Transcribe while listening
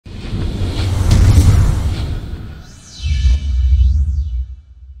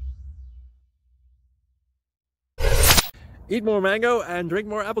Eat more mango and drink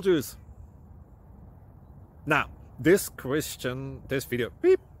more apple juice. Now, this video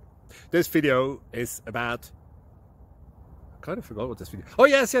is about... I kind of forgot what this video... Oh,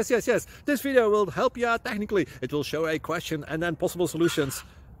 yes. This video will help you out technically. It will show a question and then possible solutions.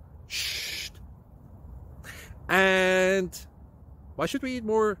 Shh. And why should we eat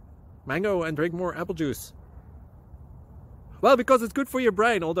more mango and drink more apple juice? Well, because it's good for your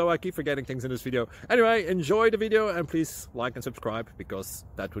brain, although I keep forgetting things in this video. Anyway, enjoy the video and please like and subscribe, because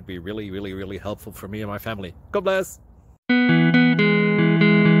that would be really helpful for me and my family. God bless!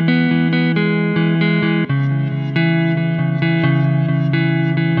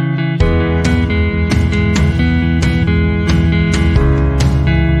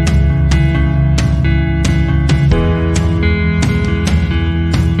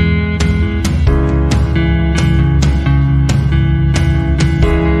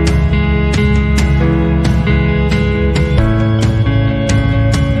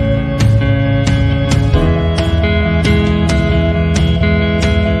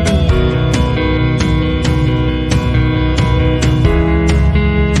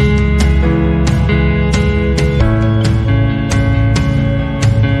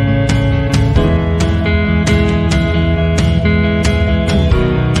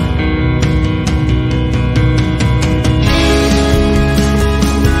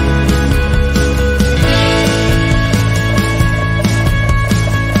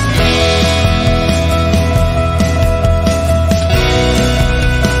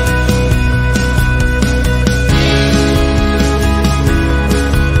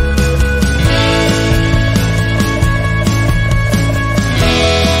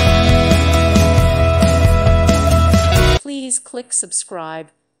 Please click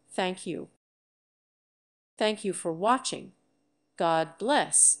subscribe. Thank you. Thank you for watching. God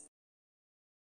bless.